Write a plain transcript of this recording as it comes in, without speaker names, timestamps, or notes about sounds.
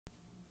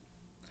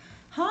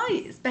Hi,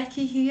 it's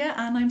Becky here,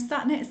 and I'm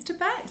sat next to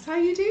Bex. How are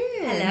you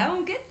doing? Hello,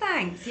 I'm good,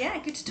 thanks. Yeah,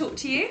 good to talk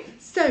to you.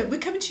 So, we're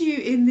coming to you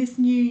in this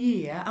new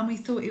year, and we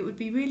thought it would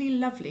be really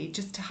lovely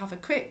just to have a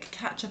quick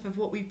catch up of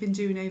what we've been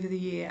doing over the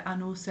year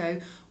and also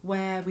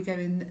where we go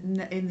in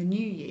the new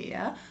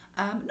year.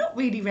 Not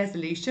really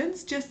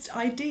resolutions, just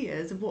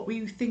ideas of what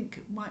we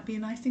think might be a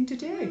nice thing to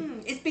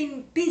do. It's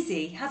been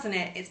busy, hasn't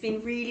it? It's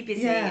been really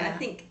busy. Yeah. I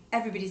think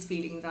everybody's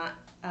feeling that.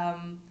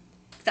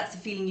 'Cause that's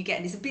the feeling you get.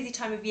 And it's a busy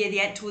time of year,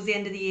 towards the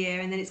end of the year,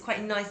 and then it's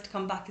quite nice to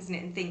come back, isn't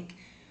it, and think,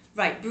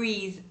 right,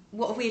 breathe.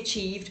 What have we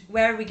achieved?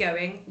 Where are we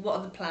going? What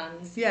are the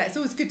plans? Yeah, it's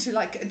always good to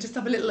just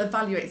have a little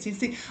evaluate and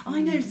see.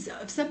 I know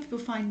some people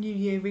find New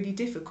Year really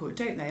difficult,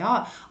 don't they?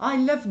 I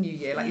love New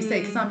Year, like you say,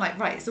 because I'm like,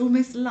 right, it's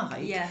almost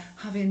like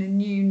having a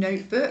new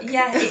notebook.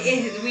 Yeah, it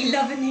is. We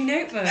love a new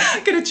notebook.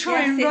 I'm going to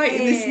try and write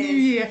in this new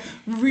year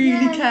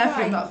really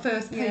carefully on that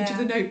first page of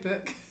the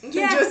notebook.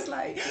 Yeah, just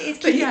like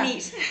keep it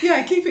neat.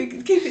 Yeah, keep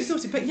it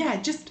sorted. But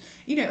yeah, just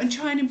and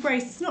try and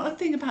embrace. It's not a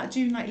thing about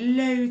doing like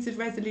loads of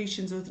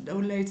resolutions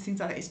or loads of things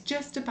like that. It's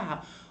just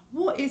about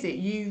what is it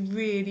you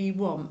really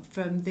want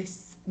from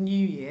this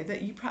new year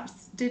that you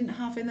perhaps didn't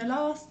have in the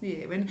last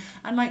year, and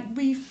like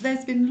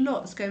there's been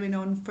lots going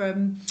on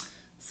from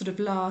sort of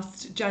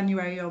last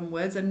January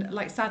onwards, and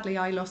like sadly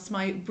I lost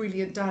my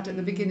brilliant dad at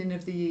the beginning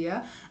of the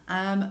year,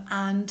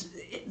 and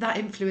that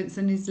influence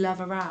and his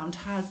love around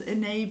has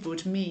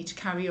enabled me to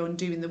carry on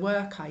doing the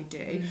work I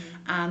do,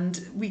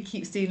 and we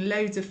keep seeing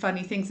loads of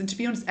funny things, and to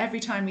be honest, every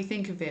time we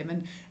think of him,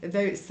 and though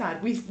it's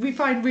sad, we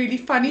find really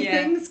funny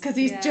things because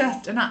he's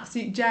just an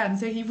absolute gem.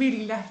 So he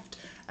really left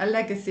a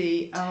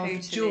legacy of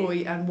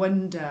joy and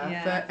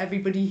wonder for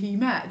everybody he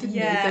met, didn't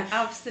he?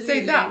 Absolutely.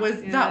 So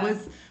that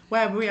was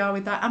where we are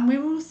with that, and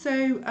we're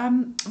also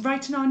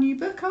writing our new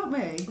book, aren't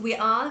we?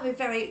 We're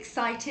very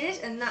excited,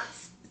 and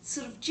that's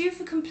sort of due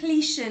for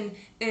completion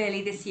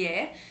early this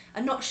year.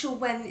 I'm not sure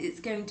when it's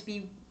going to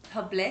be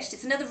published.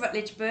 It's another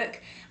Routledge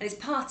book, and it's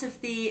part of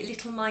the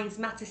Little Minds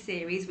Matter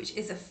series, which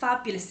is a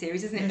fabulous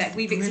series, isn't it, Beck?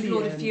 We've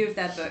explored a few of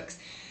their books.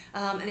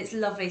 And it's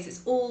lovely. So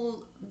it's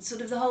all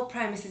sort of the whole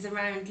premise is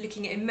around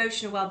looking at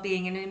emotional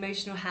well-being and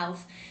emotional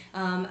health,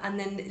 and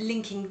then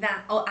linking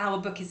that. Our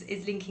book is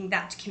linking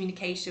that to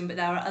communication, but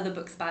there are other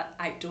books about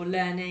outdoor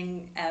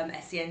learning,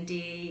 SEND,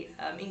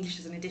 English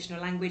as an additional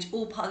language,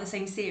 all part of the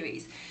same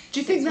series.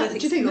 Do you think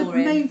the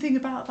main thing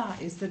about that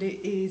is that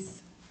it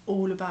is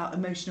all about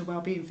emotional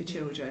well-being for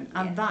children,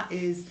 and that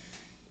is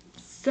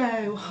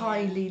so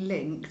highly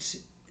linked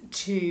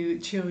to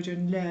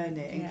children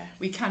learning.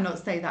 We cannot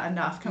say that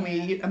enough, can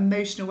we?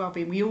 Emotional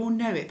well-being, we all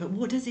know it, but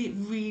what does it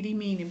really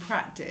mean in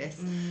practice?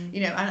 And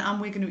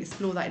we're going to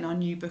explore that in our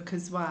new book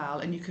as well,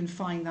 and you can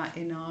find that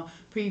in our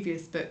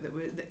previous book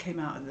that came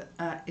out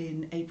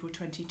in April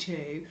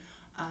 22,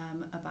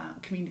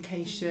 about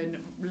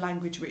communication,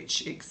 language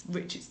rich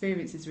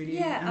experiences, really.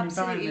 And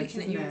absolutely,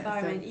 looking at your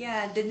environment.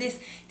 Then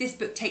this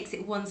book takes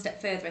it one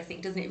step further, I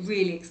think, doesn't it?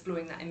 Really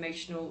exploring that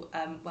emotional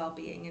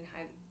well-being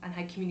and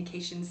how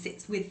communication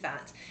sits with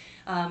that.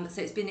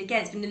 So it's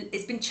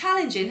been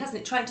challenging, hasn't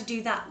it, trying to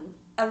do that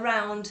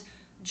around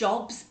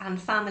jobs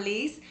and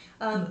families,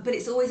 but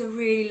it's always a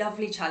really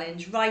lovely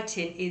challenge.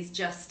 Writing is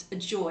just a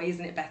joy,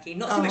 isn't it, Becky?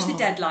 Not so much the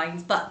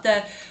deadlines, but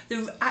the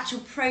actual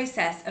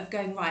process of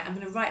going, right, I'm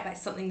going to write about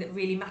something that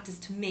really matters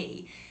to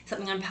me,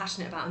 something I'm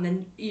passionate about, and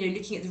then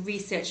looking at the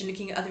research and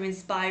looking at other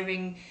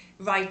inspiring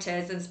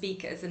writers and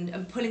speakers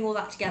and pulling all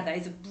that together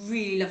is a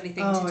really lovely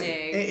thing to do.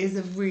 It is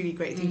a really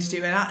great thing to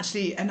do,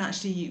 and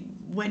actually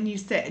when you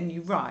sit and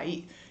you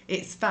write,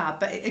 it's fab.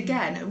 But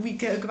again, we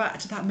go back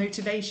to that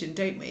motivation,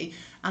 don't we?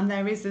 And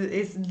there is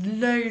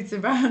loads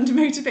around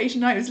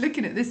motivation. I was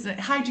looking at this,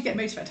 how do you get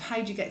motivated?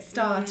 How do you get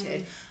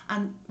started?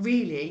 And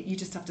really, you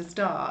just have to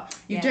start.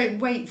 You don't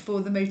wait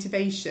for the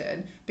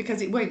motivation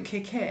because it won't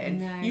kick in.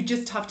 No. You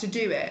just have to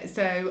do it.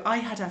 So I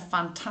had a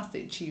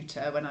fantastic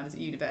tutor when I was at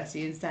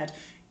university and said,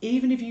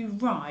 even if you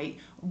write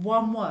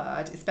one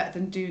word, it's better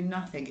than doing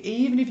nothing.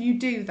 Even if you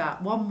do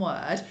that one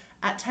word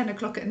at 10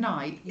 o'clock at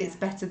night, it's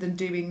better than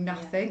doing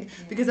nothing,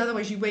 because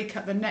otherwise you wake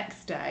up the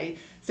next day.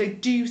 So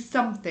do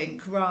something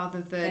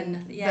rather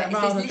than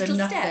nothing.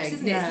 Steps,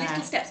 isn't it? It's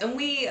little steps. And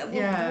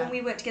when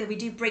we work together, we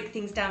do break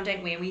things down,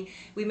 don't we? And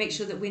we make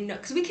sure that we're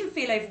not, because we can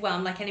feel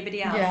overwhelmed like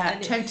anybody else. Yeah,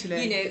 and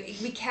totally.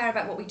 We care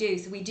about what we do,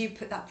 so we do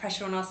put that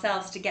pressure on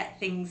ourselves to get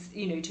things,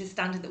 to a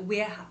standard that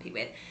we're happy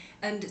with.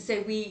 And so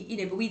but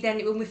we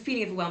then, when we're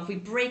feeling overwhelmed, we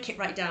break it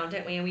right down,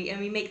 don't we? And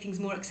we make things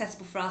more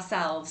accessible for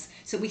ourselves,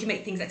 so we can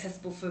make things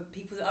accessible for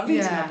people that are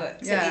reading our book.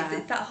 So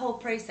it's that whole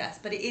process,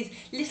 but it is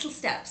little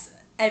steps.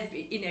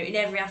 In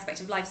every aspect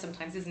of life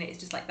sometimes, isn't it? It's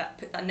just like that,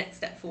 put that next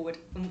step forward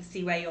and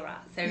see where you're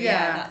at. So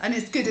and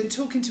it's good, and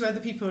talking to other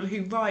people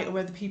who write, or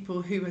other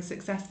people who are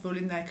successful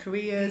in their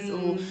careers,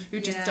 or who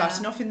are just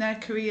starting off in their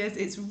careers,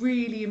 it's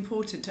really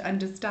important to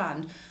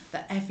understand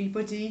that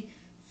everybody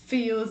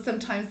feels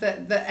sometimes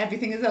that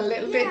everything is a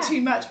little bit too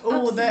much,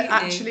 or that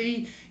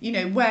actually,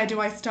 where do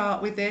I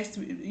start with this?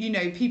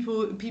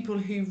 People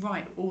who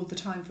write all the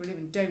time for a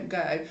living don't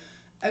go,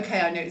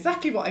 okay, I know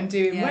exactly what I'm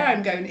doing, where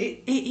I'm going.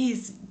 It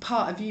is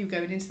part of you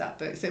going into that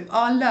book. So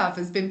our love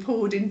has been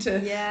poured into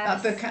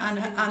that book,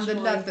 and the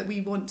love that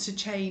we want to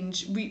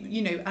change. We,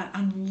 you know,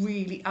 and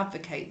really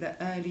advocate that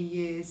early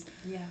years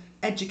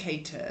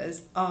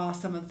educators are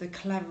some of the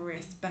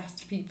cleverest,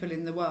 best people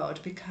in the world,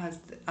 because,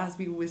 as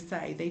we always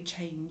say, they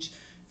change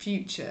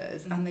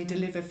futures and they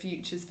deliver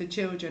futures for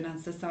children and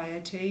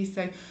society.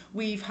 So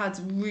we've had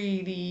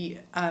really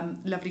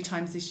lovely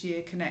times this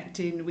year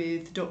connecting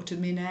with Dr.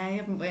 Minay,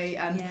 haven't we,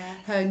 and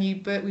her new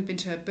book. We've been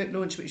to her book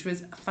launch, which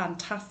was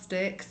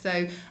fantastic.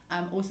 So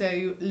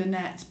also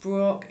Lynette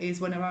Brock is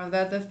one of our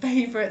other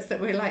favourites that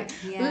we're like,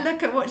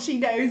 look at what she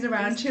knows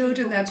around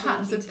children, their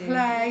patterns of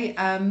play.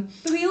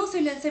 But we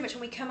also learn so much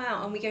when we come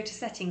out and we go to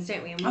settings,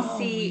 don't we? And we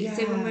see,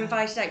 so when we're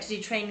invited out to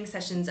do training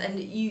sessions, and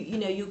you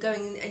know, you're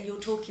going and you're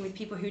talking with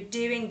people who are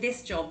doing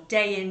this job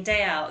day in,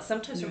 day out,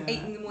 sometimes from 8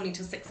 in the morning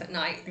till 6 at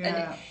night,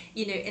 and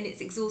you know, and it's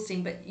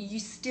exhausting, but you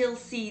still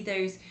see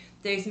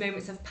those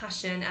moments of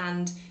passion.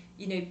 And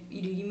we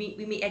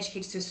meet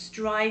educators who are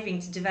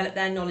striving to develop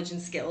their knowledge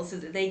and skills so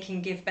that they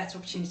can give better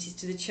opportunities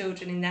to the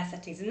children in their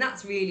settings, and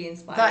that's really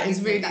inspiring. That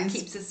is really that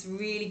keeps us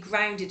really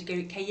grounded to go,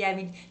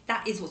 okay,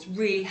 that is what's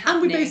really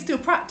happening. And we both still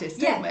practice,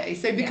 don't we?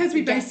 So because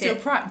we both still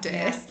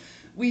practice,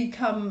 we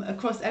come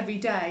across every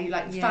day,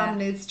 like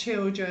families,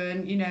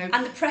 children, you know,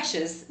 and the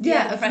pressures,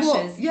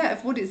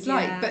 of what it's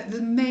like. But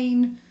the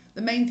main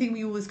thing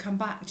we always come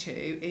back to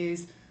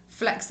is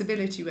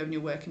flexibility when you're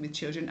working with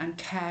children and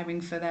caring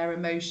for their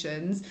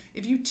emotions.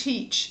 If you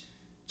teach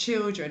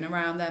children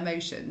around their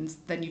emotions,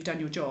 then you've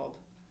done your job,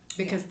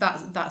 because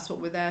that's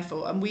what we're there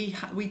for. And we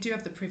do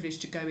have the privilege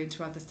to go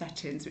into other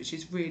settings, which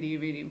is really,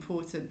 really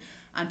important,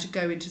 and to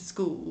go into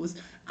schools,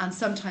 and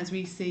sometimes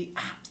we see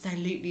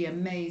absolutely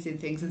amazing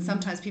things, and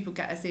sometimes people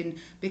get us in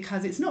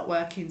because it's not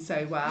working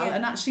so well,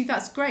 and actually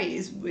that's great.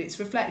 It's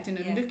reflecting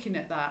and looking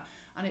at that,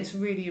 and it's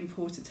really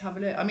important to have a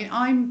look. I mean,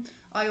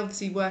 I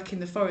obviously work in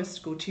the Forest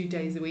School 2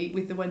 days a week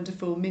with the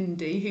wonderful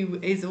Mindy, who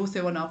is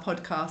also on our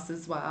podcast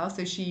as well.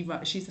 So she's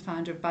the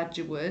founder of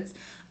Badger Woods,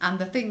 and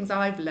the things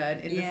I've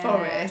learned in the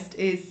forest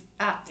is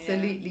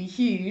absolutely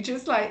huge.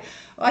 It's like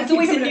there's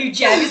always a new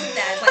gem, isn't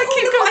there? It's like,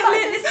 look what I've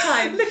learned this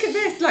time. Look at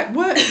this, like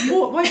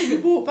walk. Why did we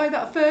walk by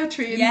that fir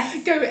tree?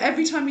 And go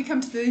every time we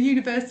come to the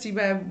university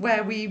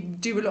where we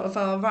do a lot of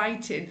our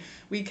writing.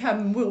 We come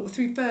and walk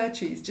through fir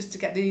trees just to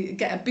get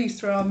a boost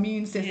for our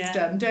immune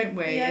system, don't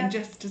we? And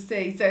just to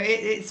see. So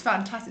it's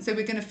fantastic. So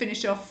we're going to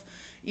finish off,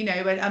 you know,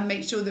 and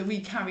make sure that we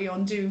carry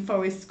on doing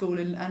Forest School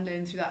and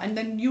learn through that. And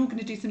then you're going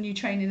to do some new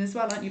training as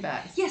well, aren't you,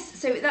 Bex? Yes,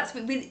 so that's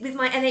with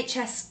my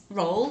NHS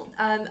role.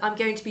 I'm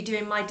going to be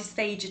doing my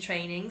dysphagia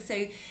training.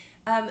 So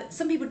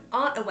some people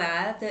aren't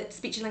aware that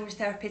speech and language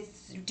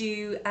therapists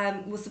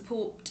will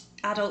support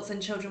adults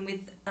and children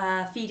with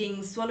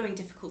feeding, swallowing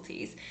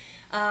difficulties.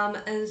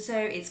 And so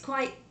it's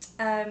quite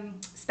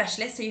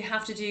specialist, so you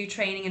have to do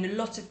training and a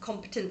lot of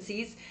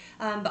competencies.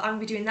 But I'm going to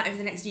be doing that over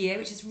the next year,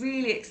 which is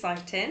really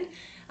exciting.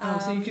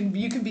 So we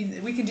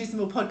can do some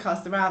more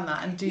podcasts around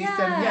that and do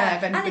some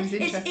if anybody's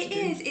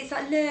interested. It's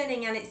like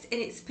learning, and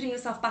it's putting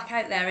yourself back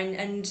out there,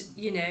 and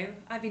you know,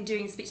 I've been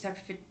doing speech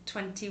therapy for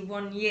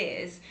 21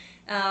 years.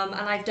 And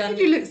I've done.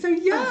 You look so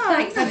young. Oh,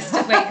 thanks. I was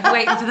just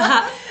waiting for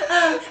that.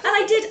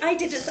 And I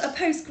did a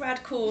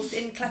post-grad course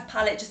in cleft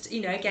palate, just,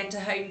 you know, again to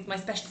hone my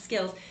special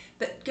skills.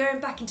 But going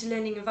back into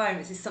learning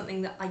environments is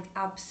something that I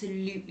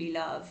absolutely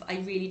love. I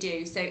really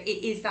do. So it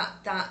is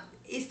that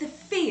it's the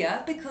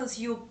fear, because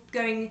you're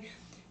putting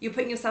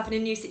yourself in a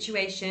new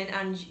situation,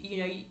 and you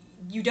know,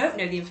 you don't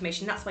know the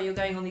information. That's why you're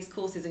going on these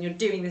courses and you're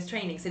doing this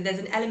training. So there's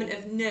an element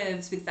of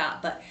nerves with that,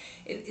 but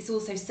it's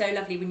also so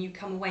lovely when you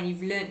come away and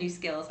you've learnt new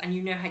skills and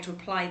you know how to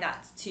apply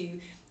that to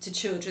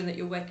children that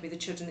you're working with, the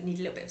children that need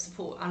a little bit of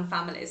support, and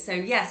families. So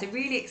so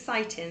really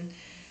exciting.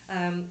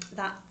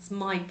 That's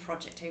my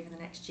project over the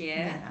next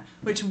year.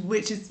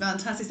 Which is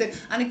fantastic. So,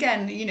 and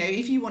again, you know,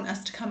 if you want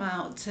us to come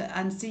out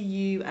and see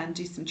you and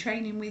do some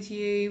training with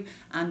you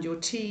and your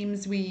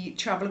teams, we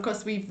travel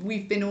across.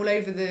 We've been all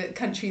over the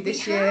country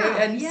this year,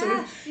 and sort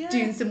of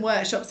doing some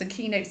workshops and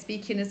keynote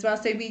speaking as well.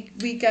 So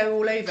we go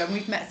all over, and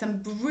we've met some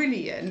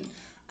brilliant,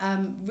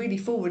 really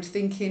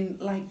forward-thinking,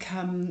 like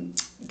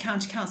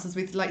county councils,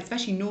 with like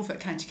especially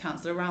Norfolk County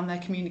Council, around their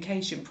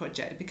communication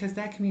project, because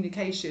their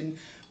communication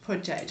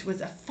project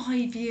was a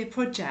 5-year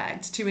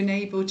project to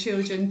enable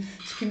children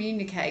to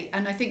communicate.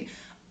 And I think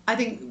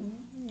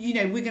you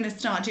know, we're going to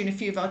start doing a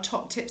few of our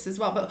top tips as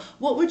well. But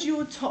what would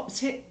your top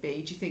tip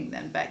be, do you think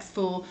then, Bex,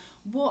 for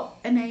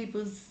what's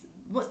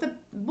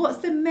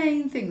the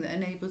main thing that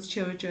enables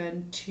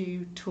children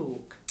to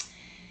talk?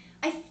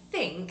 I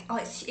think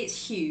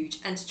it's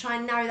huge, and to try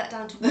and narrow that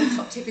down to one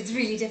top tip is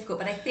really difficult.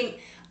 But I think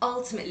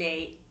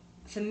ultimately,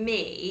 for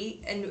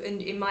me, and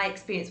in my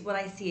experience, what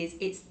I see is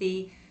it's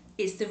the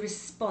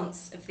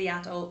response of the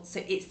adult.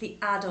 So it's the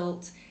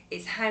adult,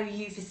 it's how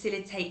you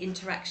facilitate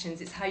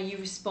interactions, it's how you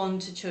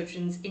respond to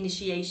children's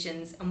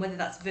initiations, and whether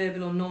that's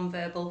verbal or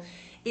non-verbal.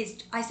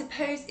 I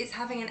suppose it's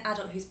having an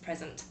adult who's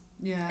present.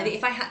 I think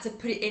if I had to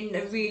put it in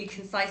a really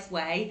concise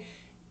way,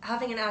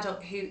 having an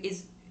adult who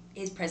is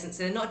is present.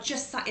 So they're not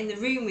just sat in the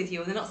room with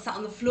you, or they're not sat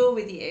on the floor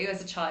with you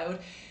as a child,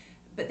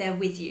 but they're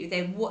with you.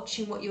 They're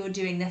watching what you're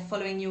doing. They're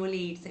following your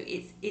lead. So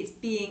it's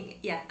being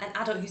an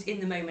adult who's in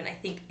the moment. I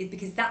think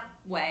because that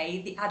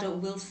way the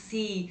adult will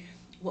see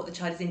what the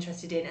child is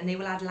interested in, and they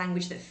will add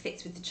language that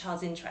fits with the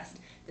child's interest.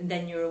 And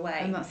then you're away.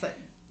 And that's like.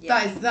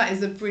 Yeah. That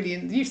is a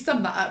brilliant. You've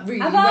summed that up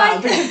really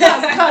well. Because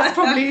that's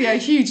probably a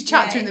huge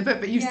chapter in the book,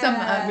 but you've summed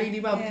that up really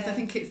well because I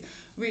think it's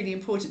really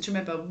important to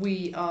remember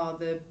we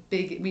make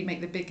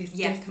the biggest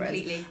difference.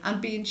 Completely.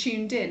 And being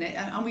tuned in.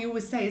 And we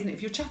always say, isn't it,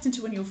 if you're chatting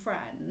to one of your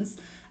friends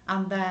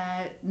and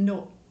they're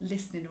not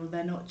listening or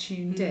they're not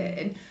tuned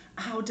in,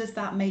 how does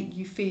that make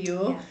you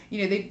feel?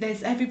 You know,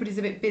 everybody's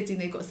a bit busy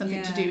and they've got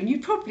something to do, and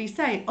you'd probably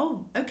say,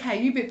 oh,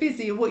 okay, you're a bit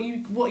busy, or what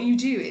are you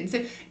doing?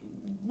 So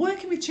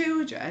working with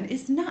children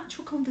is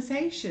natural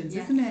conversations,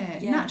 isn't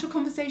it? Natural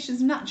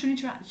conversations, natural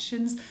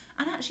interactions,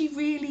 and actually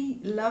really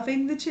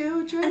loving the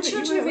children. And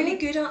children are really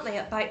good, aren't they,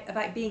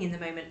 about being in the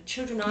moment?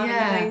 Children are in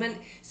the moment,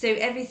 so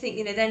everything,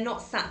 you know, they're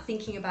not sat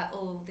thinking about,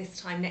 oh,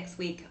 this time next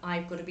week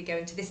I've got to be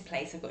going to this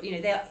place. I've got, you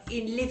know, they're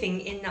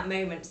living in that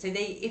moment. So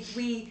if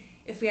we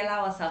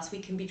allow ourselves, we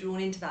can be drawn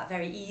into that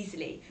very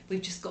easily.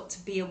 We've just got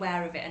to be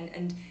aware of it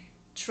and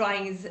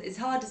trying as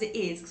hard as it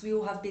is, because we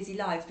all have busy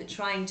lives, but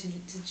trying to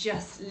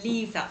just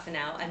leave that for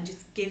now and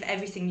just give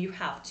everything you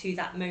have to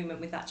that moment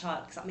with that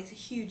child, because that makes a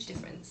huge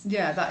difference.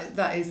 Yeah,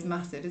 that is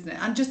massive, isn't it?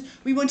 And just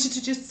we wanted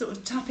to just sort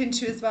of tap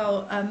into as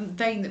well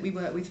Vane that we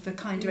work with for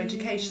Kinder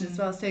Education as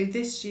well. So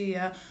this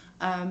year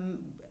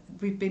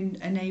we've been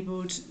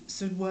enabled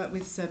to work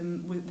with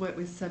some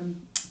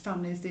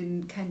families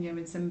in Kenya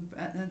and some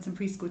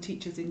preschool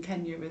teachers in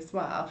Kenya as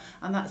well,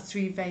 and that's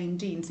through Vane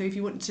Dean. So if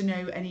you want to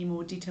know any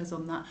more details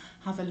on that,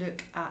 have a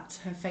look at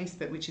her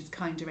Facebook, which is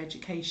Kinder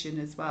Education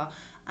as well.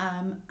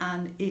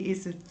 And it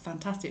is a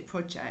fantastic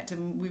project,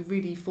 and we're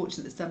really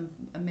fortunate that some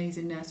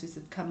amazing nurseries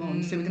have come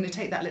on. So we're going to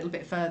take that a little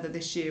bit further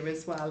this year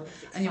as well,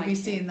 and you'll be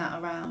seeing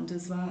that around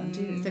as well.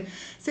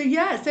 So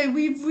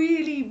we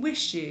really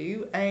wish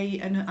you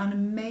an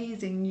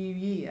amazing new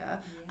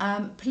year.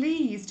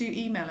 Please do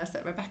email us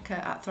at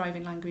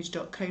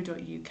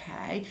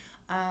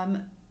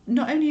rebecca@thrivinglanguage.co.uk.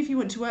 Not only if you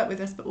want to work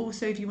with us, but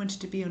also if you wanted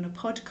to be on a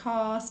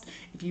podcast,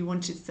 if you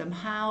wanted some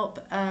help,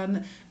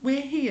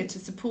 we're here to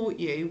support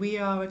you. We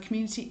are a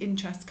community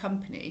interest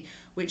company,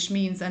 which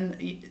means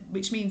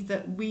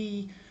that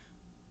we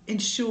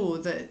ensure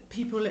that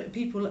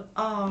people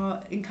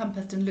are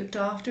encompassed and looked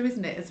after,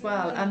 isn't it, as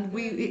well? And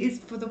it is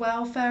for the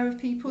welfare of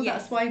people.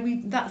 That's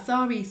why that's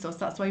our ethos.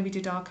 That's why we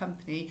did our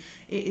company.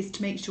 It is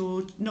to make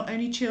sure not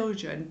only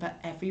children but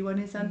everyone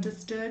is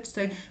understood.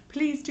 So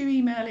please do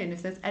email in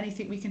if there's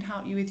anything we can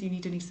help you with. You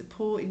need any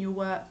support in your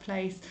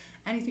workplace,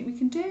 anything we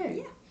can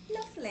do.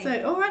 Lovely.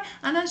 So, all right.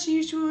 And as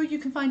usual, you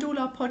can find all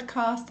our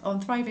podcasts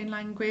on Thriving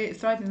Language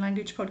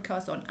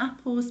podcast on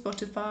Apple,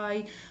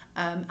 Spotify,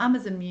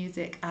 Amazon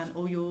Music, and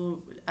all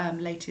your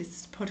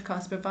latest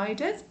podcast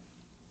providers.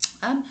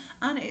 And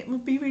it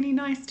would be really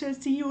nice to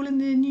see you all in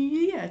the new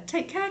year.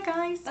 Take care,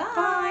 guys.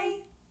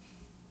 Bye.